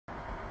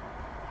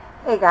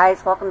Hey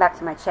guys, welcome back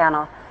to my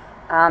channel.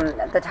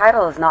 The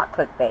title is not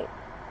clickbait.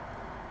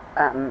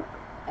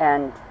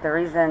 And the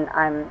reason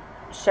I'm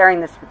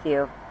sharing this with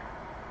you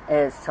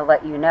is to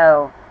let you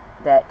know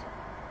that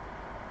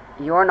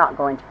you're not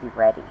going to be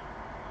ready.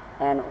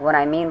 And what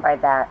I mean by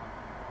that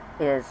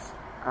is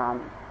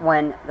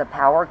when the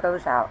power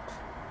goes out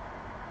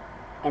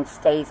and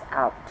stays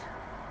out.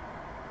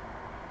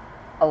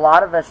 A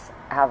lot of us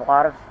have a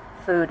lot of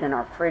food in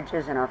our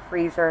fridges and our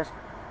freezers,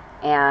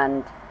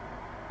 and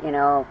you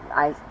know,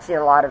 I see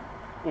a lot of,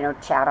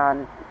 chat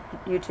on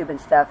YouTube and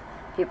stuff,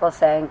 people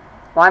saying,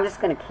 well, I'm just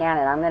going to can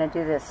it, I'm going to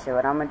do this to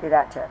it, I'm going to do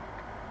that to it.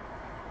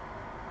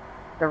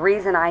 The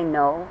reason I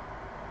know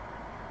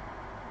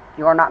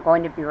you're not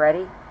going to be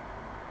ready,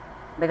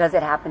 because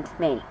it happened to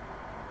me.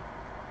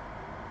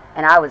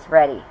 And I was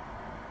ready.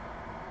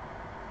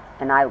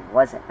 And I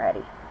wasn't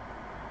ready.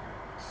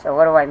 So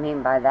what do I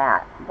mean by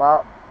that?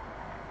 Well,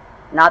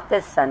 not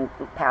this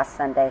past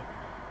Sunday,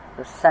 it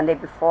was Sunday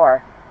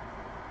before.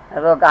 A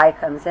little guy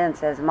comes in and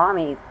says,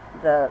 Mommy,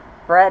 the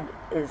bread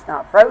is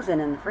not frozen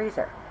in the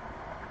freezer.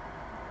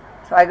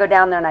 So I go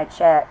down there and I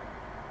check,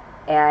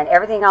 and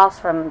everything else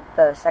from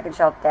the second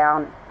shelf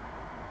down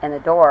and the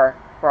door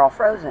were all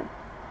frozen.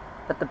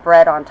 But the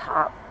bread on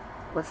top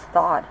was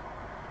thawed.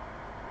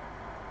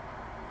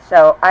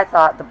 So I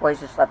thought the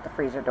boys just left the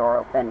freezer door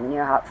open. You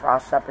know how it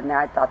frosts up in there?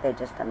 I thought they'd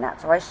just done that.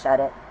 So I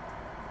shut it.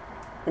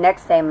 The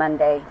next day,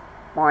 Monday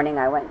morning,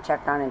 I went and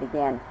checked on it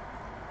again.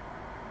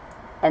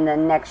 And the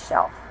next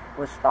shelf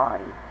was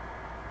thawing.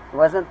 It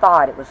wasn't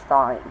thawed, it was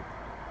thawing.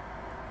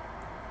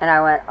 And I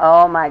went,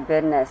 oh my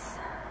goodness,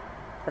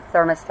 the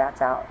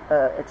thermostat's out.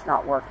 It's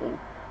not working.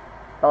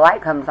 The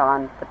light comes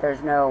on, but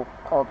there's no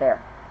cold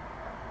air.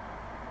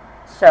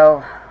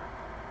 So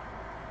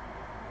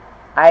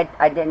I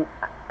didn't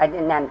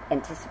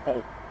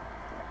anticipate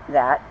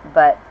that,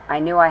 but I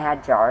knew I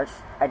had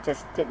jars. I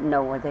just didn't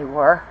know where they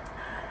were.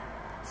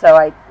 So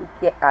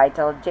I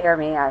told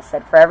Jeremy, I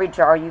said, for every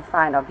jar you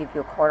find, I'll give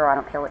you $0.25. I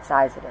don't care what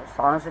size it is, as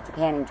long as it's a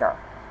canning jar.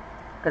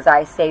 Because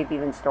I save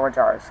even store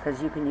jars,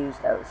 because you can use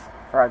those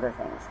for other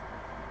things.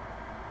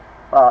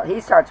 Well,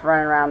 he starts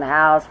running around the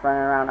house,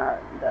 running around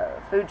the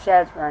food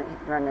sheds,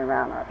 running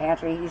around our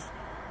pantry.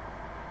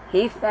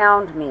 He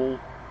found me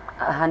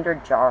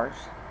 100 jars.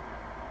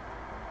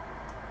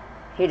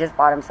 He just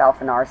bought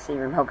himself an RC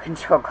remote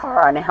control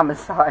car on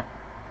Amazon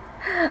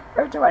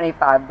for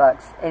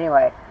 $25.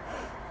 Anyway,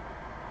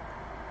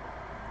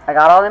 I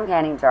got all them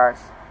canning jars.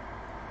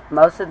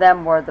 Most of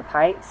them were the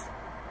pints,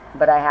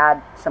 but I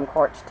had some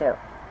quarts too.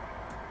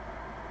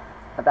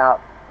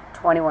 About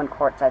 21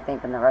 quarts, I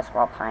think, and the rest were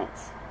all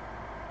pints.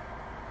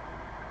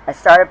 I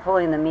started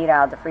pulling the meat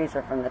out of the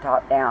freezer from the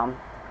top down,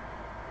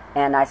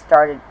 and I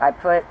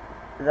put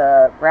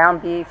the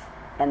ground beef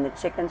and the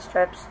chicken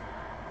strips.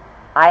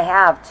 I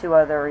have 2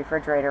 other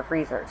refrigerator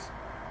freezers,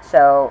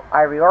 so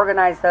I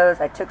reorganized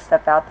those. I took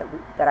stuff out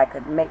that I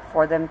could make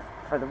for them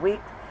for the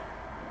week,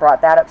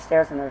 brought that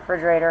upstairs in the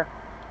refrigerator,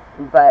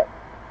 but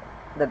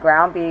the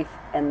ground beef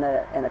and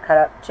the cut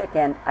up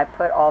chicken, I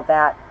put all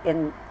that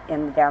in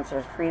the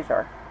downstairs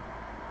freezer,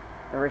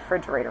 the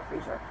refrigerator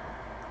freezer.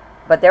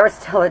 But there was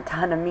still a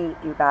ton of meat,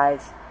 you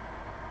guys,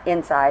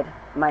 inside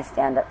my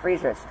stand-up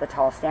freezer. It's the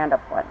tall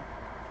stand-up one.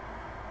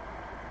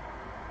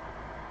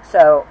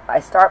 So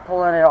I start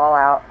pulling it all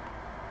out,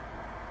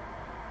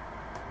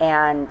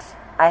 and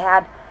I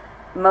had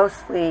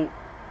mostly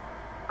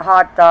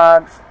hot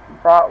dogs,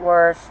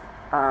 bratwurst,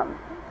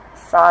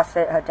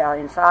 sausage,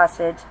 Italian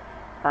sausage.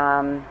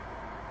 I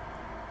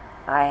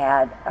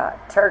had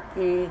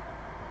turkey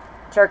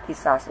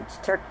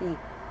sausage, turkey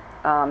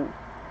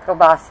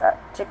kielbasa,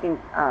 chicken,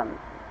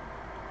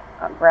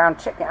 ground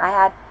chicken. I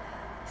had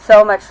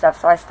so much stuff,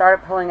 so I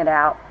started pulling it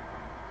out,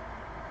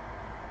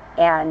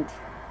 and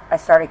I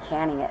started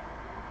canning it.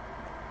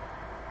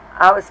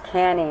 I was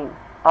canning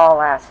all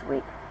last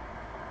week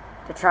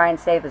to try and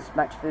save as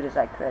much food as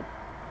I could.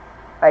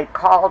 I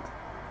called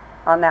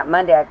on that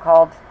Monday. I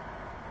called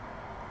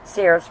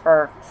Sears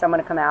for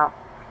someone to come out.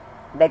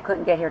 They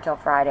couldn't get here till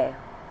Friday.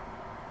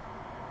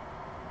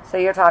 So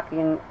you're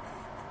talking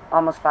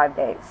almost 5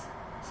 days.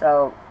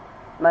 So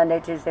Monday,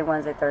 Tuesday,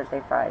 Wednesday,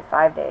 Thursday, Friday,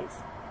 5 days.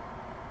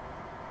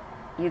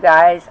 You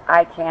guys,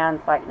 I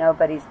canned like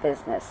nobody's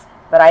business.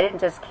 But I didn't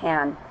just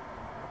can.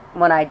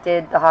 When I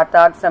did the hot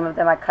dogs, some of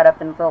them I cut up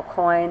in little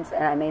coins,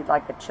 and I made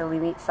like a chili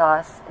meat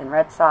sauce and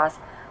red sauce.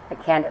 I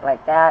canned it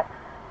like that.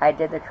 I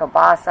did the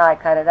kielbasa, I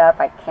cut it up,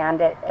 I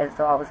canned it as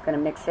though I was going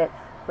to mix it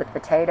with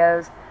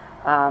potatoes.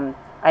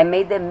 I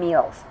made them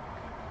meals.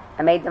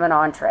 I made them an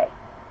entree.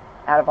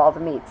 Out of all the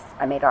meats,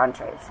 I made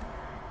entrees.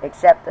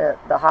 Except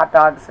the hot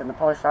dogs and the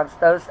Polish dogs,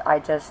 those I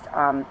just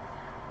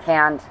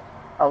canned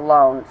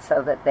alone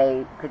so that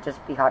they could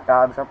just be hot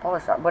dogs or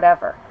Polish dogs,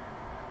 whatever.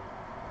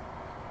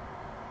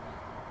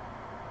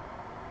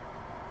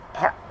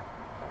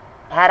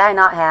 Had I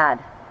not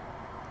had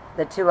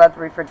the 2 other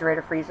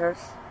refrigerator freezers,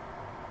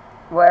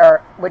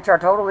 which are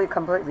totally,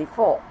 completely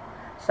full,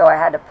 so I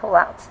had to pull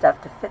out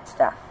stuff to fit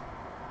stuff.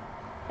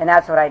 And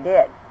that's what I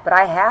did. But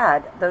I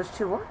had those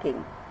 2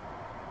 working.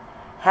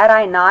 Had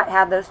I not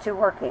had those two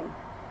working,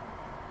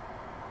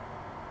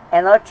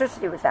 and the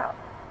electricity was out,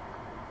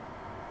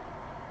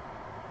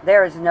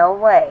 there is no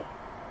way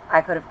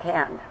I could have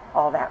canned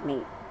all that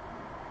meat.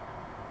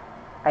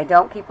 I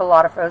don't keep a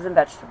lot of frozen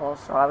vegetables,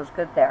 so I was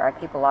good there. I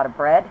keep a lot of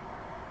bread.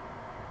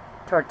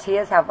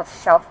 Tortillas have a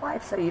shelf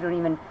life, so you don't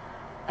even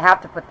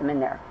have to put them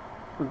in there.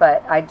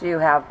 But I do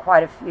have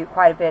quite a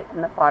bit in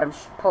the bottom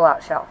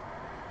pull-out shelf.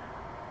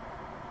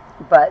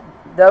 But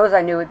those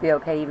I knew would be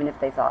okay even if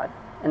they thawed.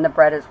 And the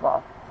bread as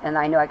well. And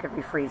I knew I could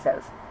refreeze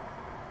those.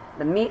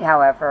 The meat,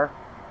 however,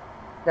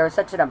 there was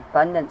such an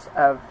abundance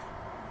of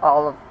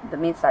all of the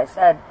meats I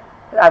said.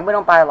 We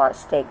don't buy a lot of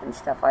steak and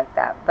stuff like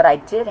that. But I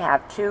did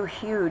have two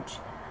huge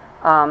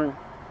corned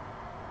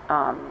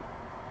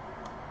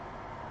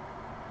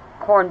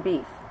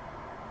beef.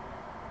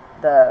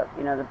 The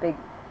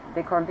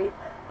big corned beef.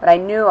 But I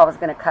knew I was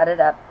going to cut it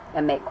up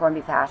and make corned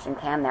beef hash and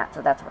can that.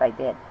 So that's what I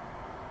did.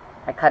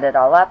 I cut it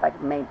all up. I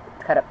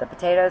cut up the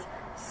potatoes,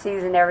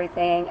 seasoned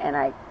everything, and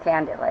I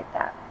canned it like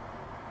that.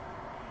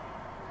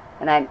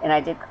 And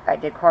I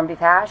did corned beef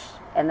hash,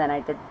 and then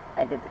I did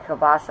the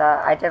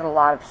kielbasa. I did a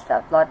lot of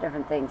stuff, a lot of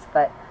different things.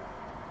 But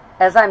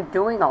as I'm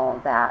doing all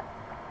of that,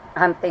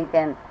 I'm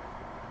thinking,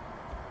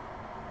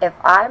 if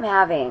I'm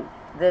having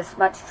this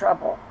much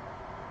trouble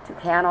to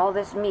can all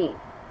this meat,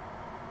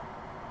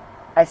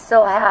 I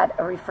still had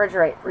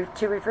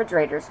two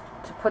refrigerators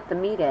to put the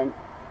meat in,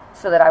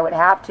 so that I would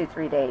have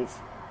 2-3 days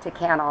to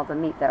can all the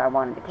meat that I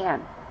wanted to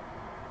can.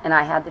 And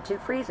I had the two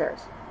freezers,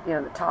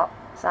 the top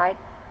side,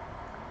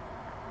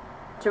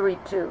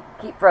 to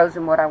keep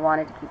frozen what I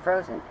wanted to keep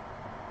frozen.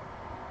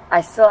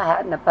 I still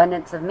had an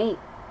abundance of meat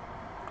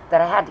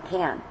that I had to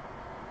can.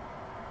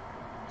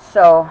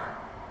 So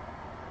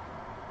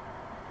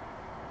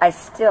I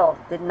still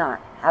did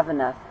not have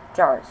enough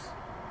jars.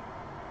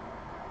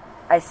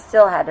 I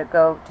still had to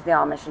go to the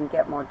Amish and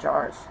get more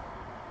jars.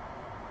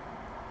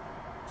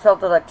 So if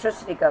the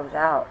electricity goes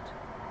out,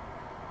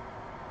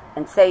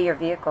 and say your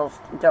vehicles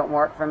don't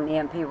work from an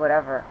EMP,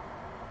 whatever,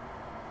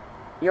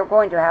 you're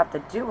going to have to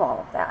do all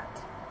of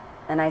that.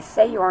 And I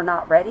say you are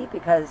not ready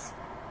because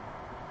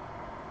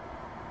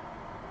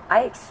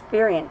I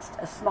experienced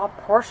a small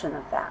portion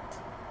of that.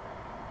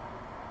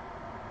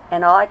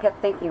 And all I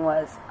kept thinking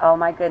was, oh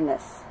my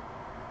goodness,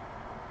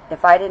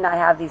 if I did not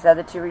have these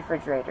other two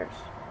refrigerators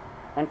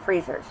and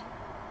freezers,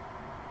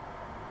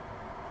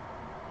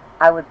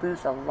 I would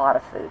lose a lot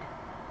of food.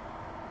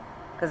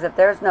 Because if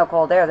there's no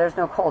cold air, there's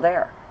no cold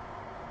air.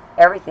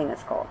 Everything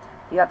is cold.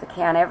 You have to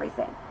can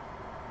everything.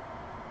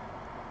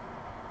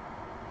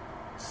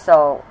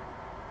 So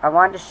I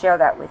wanted to share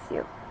that with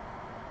you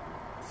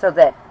so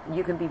that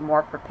you can be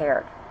more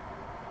prepared.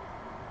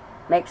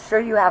 Make sure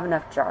you have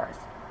enough jars.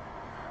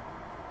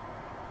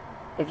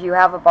 If you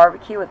have a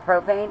barbecue with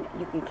propane,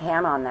 you can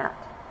can on that.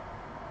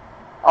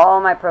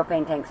 All my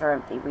propane tanks are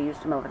empty. We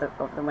used them over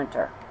the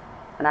winter,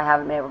 and I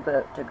haven't been able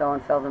to go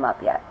and fill them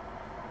up yet.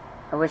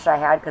 I wish I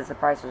had, because the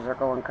prices are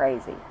going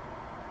crazy.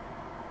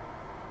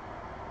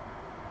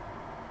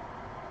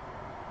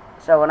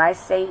 So when I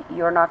say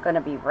you're not going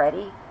to be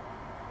ready,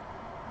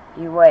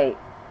 you wait.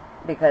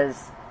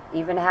 Because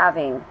even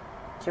having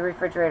two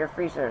refrigerator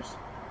freezers,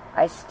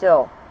 I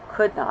still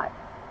could not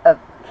have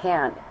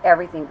canned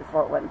everything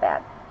before it went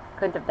bad.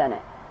 Couldn't have done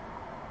it.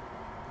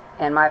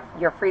 And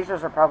your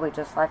freezers are probably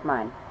just like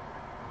mine.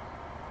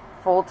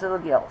 Full to the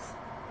gills.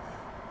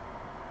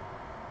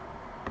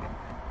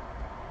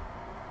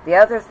 The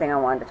other thing I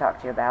wanted to talk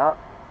to you about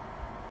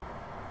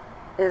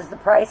is the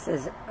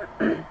prices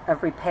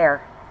of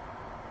repair.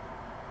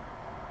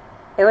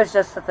 It was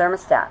just the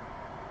thermostat.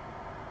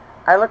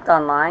 I looked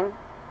online,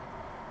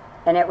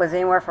 and it was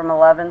anywhere from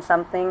 11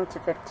 something to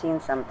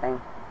 15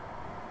 something.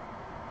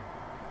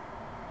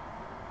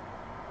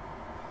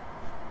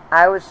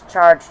 I was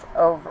charged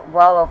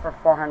well over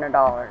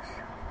 $400.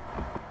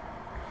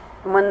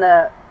 And when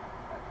the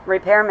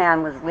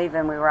repairman was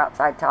leaving, we were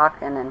outside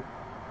talking, and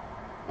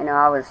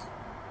I was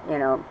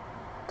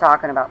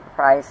talking about the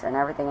price and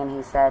everything, and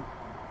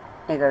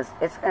he goes,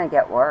 it's going to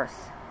get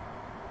worse.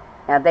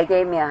 Now, they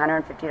gave me a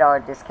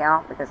 $150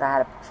 discount because I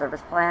had a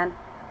service plan,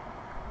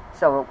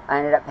 so I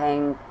ended up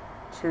paying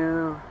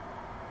 $277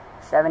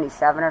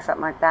 or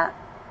something like that.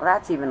 Well,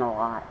 that's even a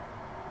lot.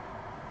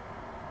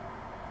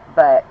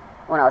 But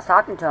when I was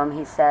talking to him,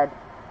 he said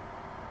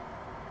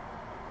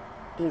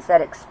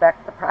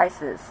expect the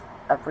prices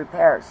of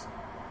repairs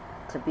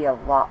to be a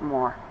lot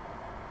more.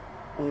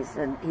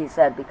 He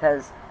said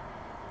because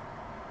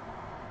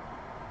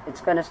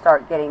it's going to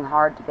start getting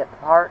hard to get the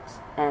parts,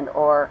 and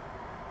or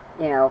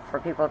for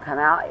people to come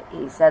out.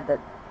 He said that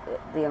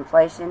the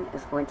inflation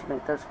is going to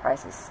make those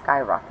prices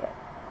skyrocket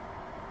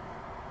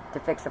to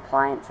fix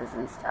appliances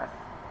and stuff.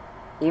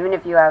 Even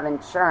if you have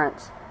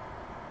insurance,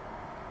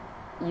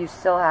 you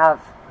still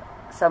have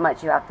so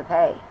much you have to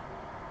pay.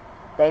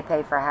 They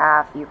pay for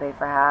half, you pay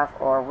for half,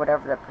 or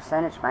whatever the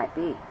percentage might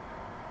be.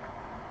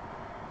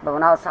 But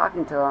when I was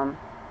talking to him,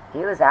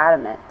 he was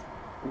adamant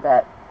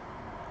that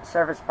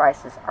service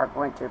prices are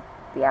going to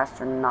be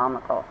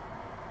astronomical.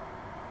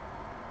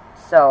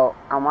 So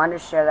I wanted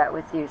to share that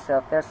with you. So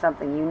if there's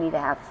something you need to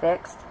have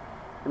fixed,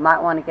 you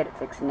might want to get it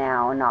fixed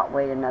now and not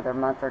wait another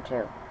month or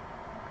two,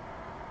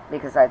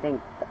 because I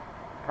think the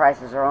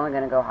prices are only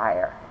going to go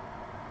higher.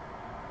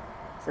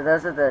 So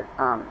those are the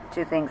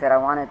two things that I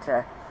wanted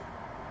to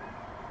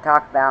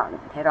talk about and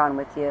hit on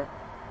with you,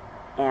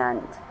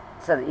 and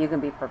so that you can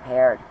be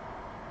prepared.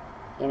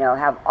 You know,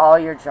 have all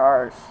your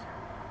jars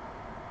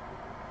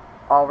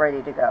all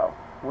ready to go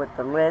with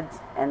the lids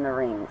and the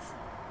rings.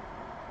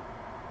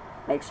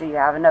 Make sure you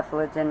have enough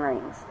lids and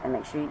rings, and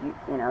make sure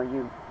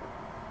you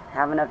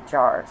have enough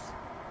jars.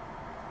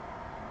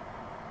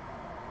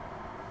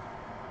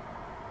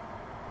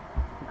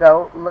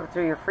 Go look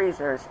through your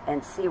freezers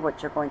and see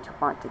what you're going to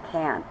want to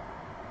can,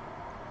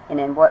 and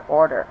in what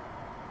order.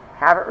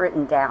 Have it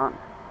written down.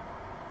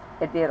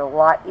 It'd be a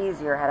lot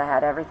easier had I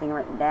had everything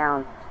written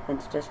down than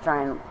to just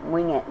try and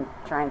wing it and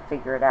try and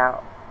figure it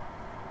out.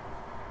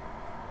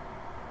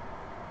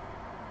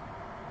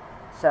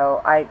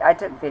 So I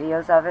took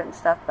videos of it and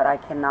stuff, but I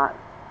cannot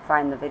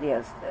find the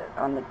videos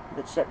on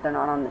the chip. They're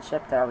not on the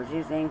chip that I was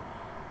using.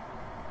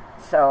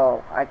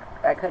 So I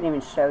couldn't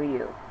even show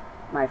you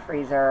my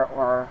freezer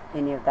or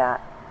any of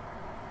that.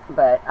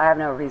 But I have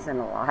no reason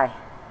to lie.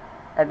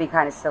 That'd be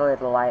kind of silly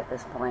to lie at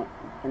this point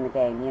in the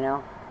game, you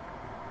know?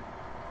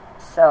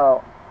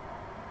 So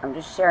I'm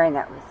just sharing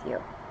that with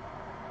you.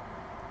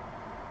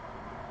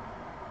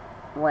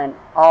 When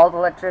all the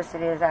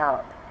electricity is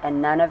out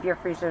and none of your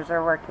freezers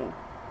are working,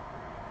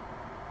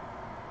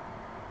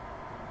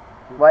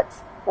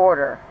 what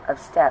order of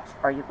steps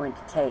are you going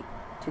to take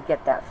to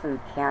get that food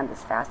canned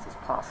as fast as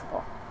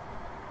possible?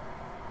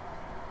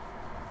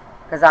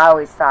 Because I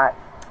always thought,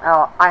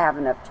 oh, I have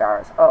enough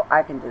jars. Oh,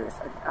 I can do this.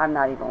 I'm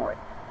not even worried.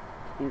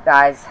 You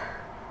guys,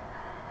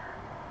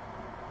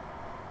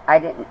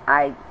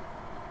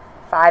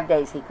 5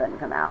 days he couldn't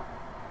come out.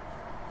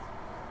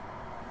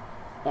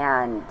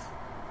 And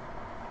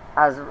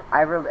I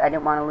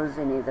didn't want to lose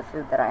any of the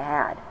food that I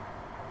had.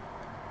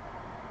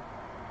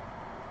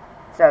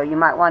 So you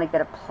might want to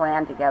get a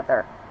plan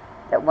together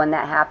that when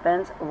that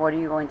happens, what are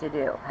you going to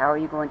do? How are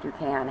you going to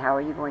can? How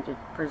are you going to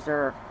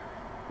preserve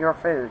your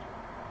food?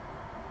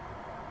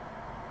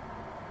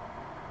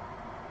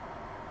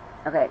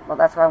 Okay, well,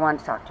 that's what I wanted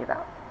to talk to you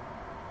about.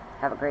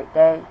 Have a great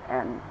day,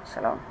 and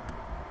shalom.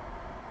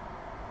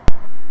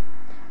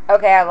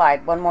 Okay, I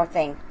lied. One more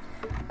thing.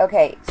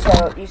 Okay,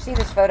 so you see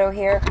this photo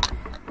here?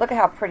 Look at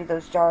how pretty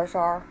those jars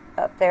are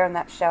up there on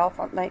that shelf.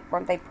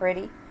 Weren't they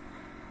pretty?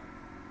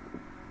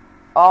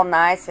 All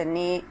nice and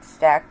neat,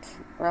 stacked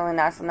really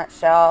nice on that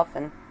shelf.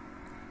 And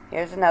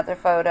here's another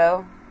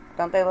photo.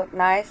 Don't they look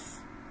nice?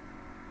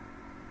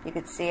 You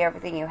can see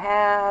everything you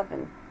have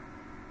and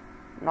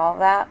all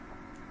that.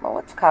 Well,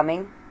 what's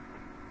coming?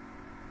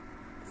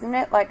 Isn't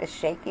it like a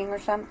shaking or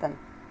something?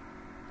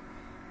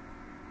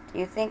 Do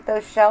you think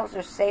those shelves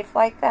are safe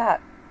like that?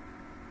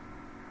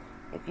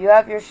 If you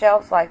have your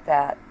shelves like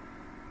that,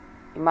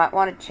 you might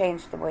want to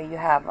change the way you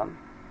have them.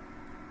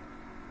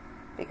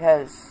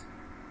 Because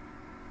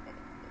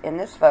in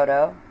this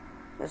photo,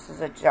 this is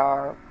a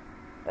jar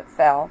that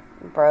fell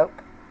and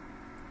broke.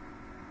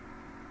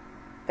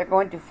 They're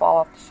going to fall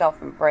off the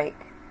shelf and break.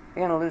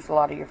 You're going to lose a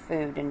lot of your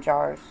food in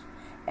jars.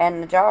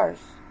 And the jars.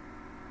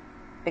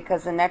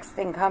 Because the next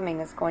thing coming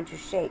is going to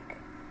shake.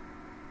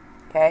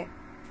 Okay?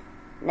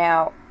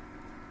 Now,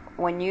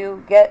 when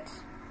you get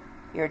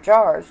your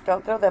jars,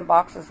 don't throw them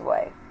boxes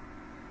away.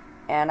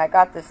 And I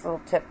got this little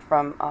tip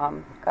from,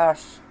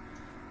 gosh,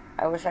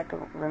 I wish I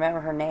could remember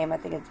her name. I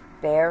think it's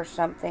Bear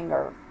something,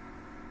 or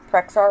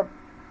Prexar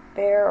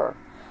Bear, or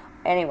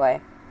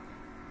anyway.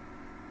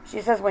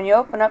 She says when you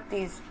open up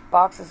these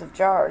boxes of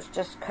jars,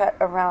 just cut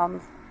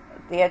around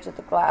the edge of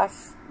the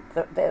glass,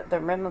 the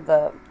rim of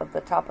the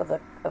top of the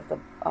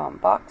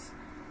box,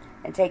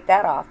 and take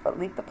that off, but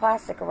leave the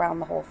plastic around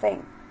the whole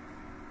thing.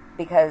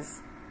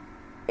 Because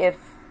if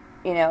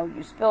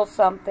you spill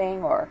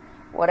something or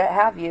what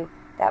have you,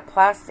 that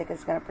plastic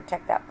is going to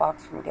protect that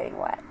box from getting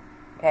wet.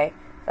 Okay,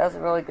 that was a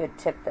really good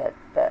tip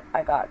that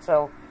I got.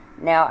 So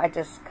now I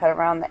just cut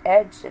around the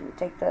edge and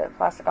take the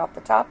plastic off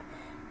the top,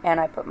 and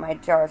I put my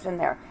jars in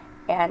there.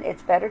 And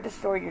it's better to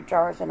store your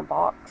jars in a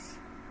box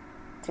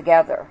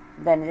together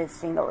than it is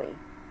singly,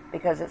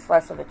 because it's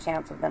less of a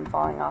chance of them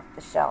falling off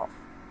the shelf.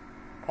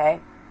 Okay,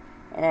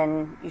 and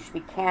then you should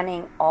be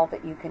canning all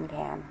that you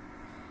can,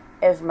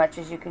 as much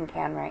as you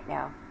can right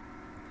now.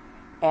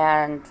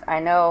 And I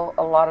know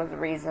a lot of the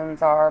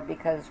reasons are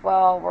because,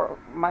 well,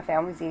 my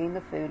family's eating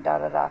the food,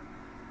 But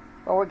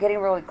we're getting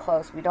really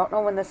close. We don't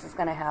know when this is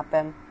going to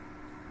happen.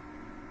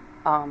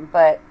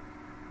 But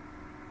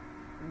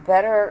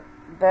better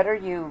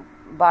you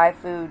buy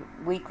food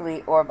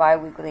weekly or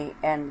bi-weekly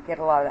and get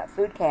a lot of that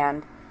food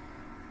canned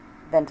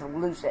than to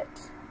lose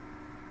it.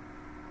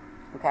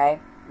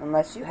 Okay?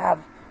 Unless you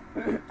have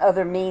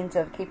other means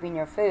of keeping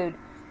your food,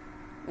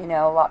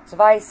 lots of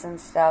ice and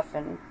stuff,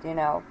 and,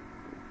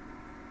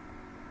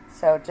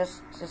 so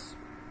just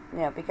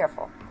be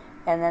careful.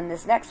 And then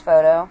this next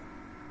photo,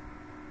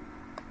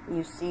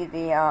 you see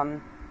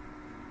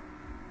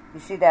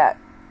that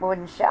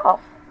wooden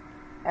shelf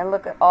And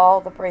look at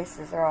all the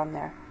braces are on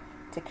there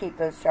to keep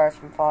those jars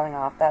from falling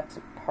off. That's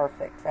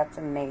perfect. That's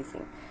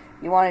amazing.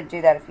 You want to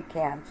do that if you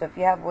can. So if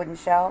you have wooden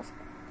shelves,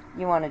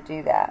 you want to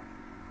do that.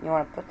 You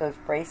want to put those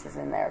braces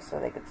in there so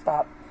they could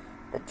stop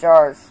the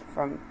jars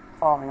from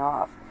falling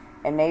off.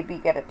 And maybe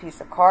get a piece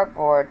of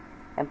cardboard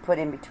and put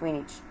in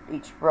between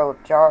each row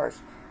of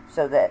jars,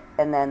 so that,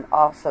 and then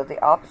also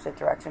the opposite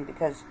direction,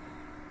 because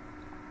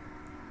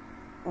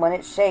when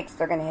it shakes,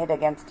 they're going to hit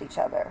against each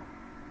other,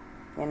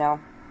 you know.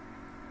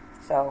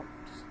 So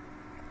just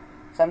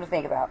something to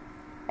think about.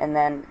 And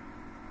then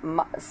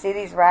see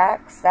these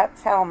racks?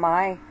 That's how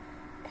my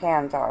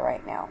cans are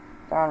right now.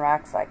 They're on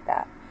racks like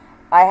that.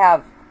 I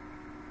have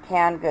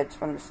canned goods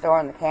from the store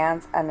in the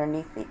cans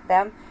underneath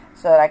them,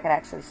 so that I can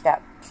actually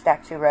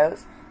stack 2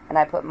 rows. And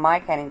I put my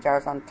canning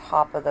jars on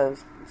top of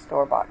those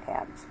store-bought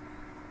cans.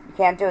 You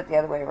can't do it the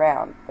other way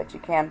around, but you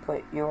can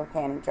put your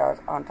canning jars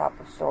on top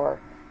of store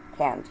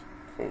canned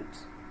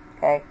foods.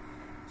 Okay?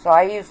 So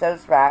I use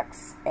those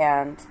racks,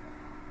 and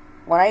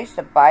when I used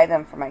to buy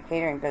them for my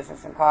catering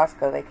business in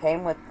Costco, they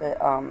came with the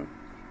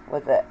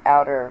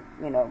outer,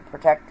 you know,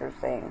 protector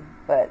thing.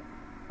 But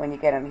when you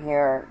get them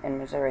here in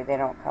Missouri, they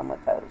don't come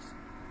with those.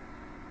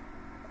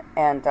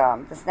 And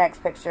this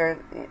next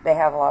picture, they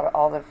have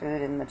all the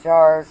food in the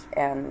jars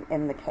and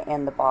in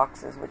the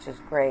boxes, which is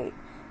great.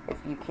 If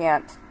you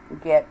can't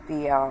get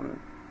the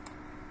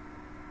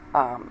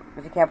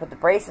if you can't put the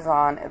braces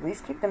on, at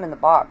least keep them in the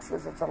box,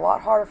 because it's a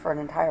lot harder for an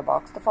entire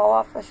box to fall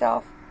off the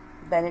shelf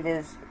than it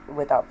is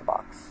without the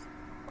box.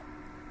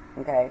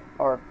 Okay,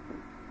 or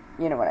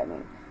you know what I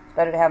mean. It's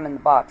better to have them in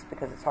the box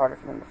because it's harder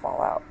for them to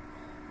fall out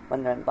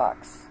when they're in the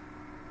box.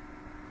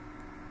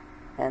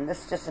 And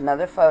this is just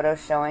another photo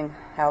showing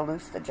how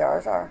loose the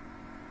jars are.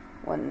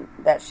 When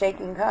that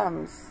shaking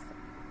comes,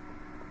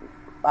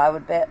 I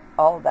would bet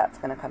all of that's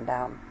going to come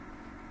down.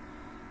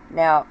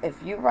 Now,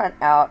 if you run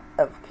out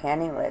of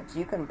canning lids,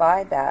 you can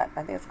buy that.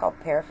 I think it's called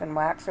paraffin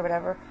wax or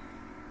whatever.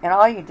 And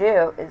all you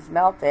do is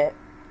melt it,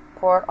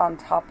 pour it on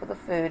top of the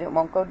food. It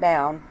won't go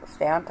down. It'll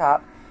stay on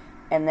top.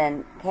 And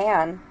then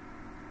can.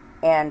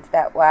 And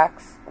that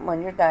wax,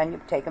 when you're done,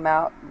 you take them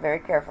out very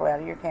carefully out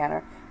of your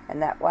canner.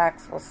 And that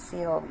wax will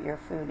seal your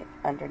food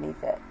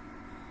underneath it.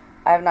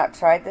 I have not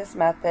tried this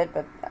method,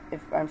 but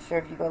I'm sure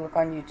if you go look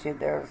on YouTube,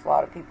 there's a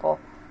lot of people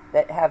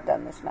that have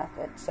done this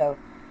method. So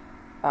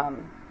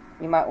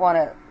you might want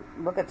to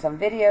look at some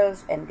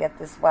videos and get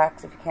this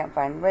wax if you can't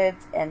find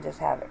lids, and just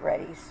have it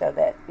ready so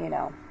that, you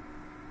know,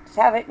 just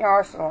have it in your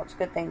arsenal. It's a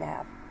good thing to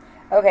have.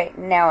 Okay,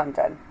 now I'm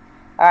done.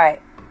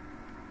 Alright.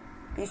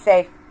 Be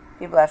safe.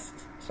 Be blessed.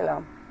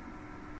 Shalom.